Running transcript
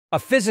A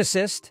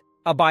physicist,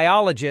 a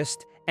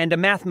biologist, and a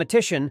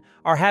mathematician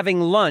are having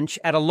lunch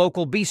at a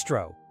local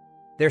bistro.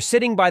 They're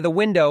sitting by the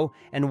window,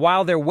 and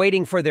while they're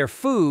waiting for their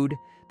food,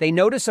 they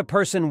notice a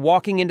person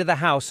walking into the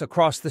house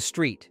across the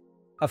street.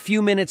 A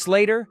few minutes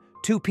later,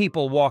 two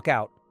people walk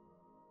out.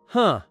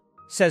 "Huh,"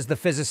 says the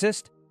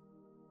physicist.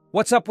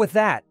 "What's up with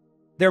that?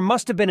 There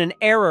must have been an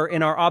error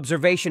in our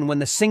observation when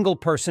the single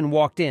person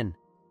walked in."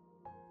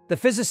 The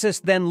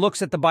physicist then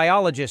looks at the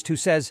biologist, who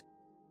says,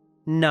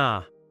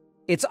 "Nah,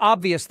 it's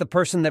obvious the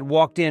person that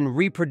walked in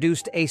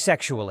reproduced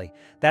asexually.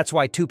 That's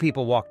why two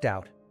people walked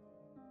out."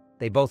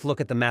 They both look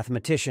at the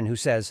mathematician, who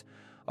says,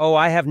 "Oh,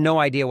 I have no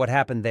idea what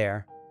happened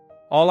there.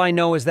 All I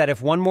know is that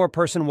if one more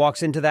person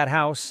walks into that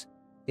house,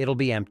 it'll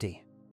be empty."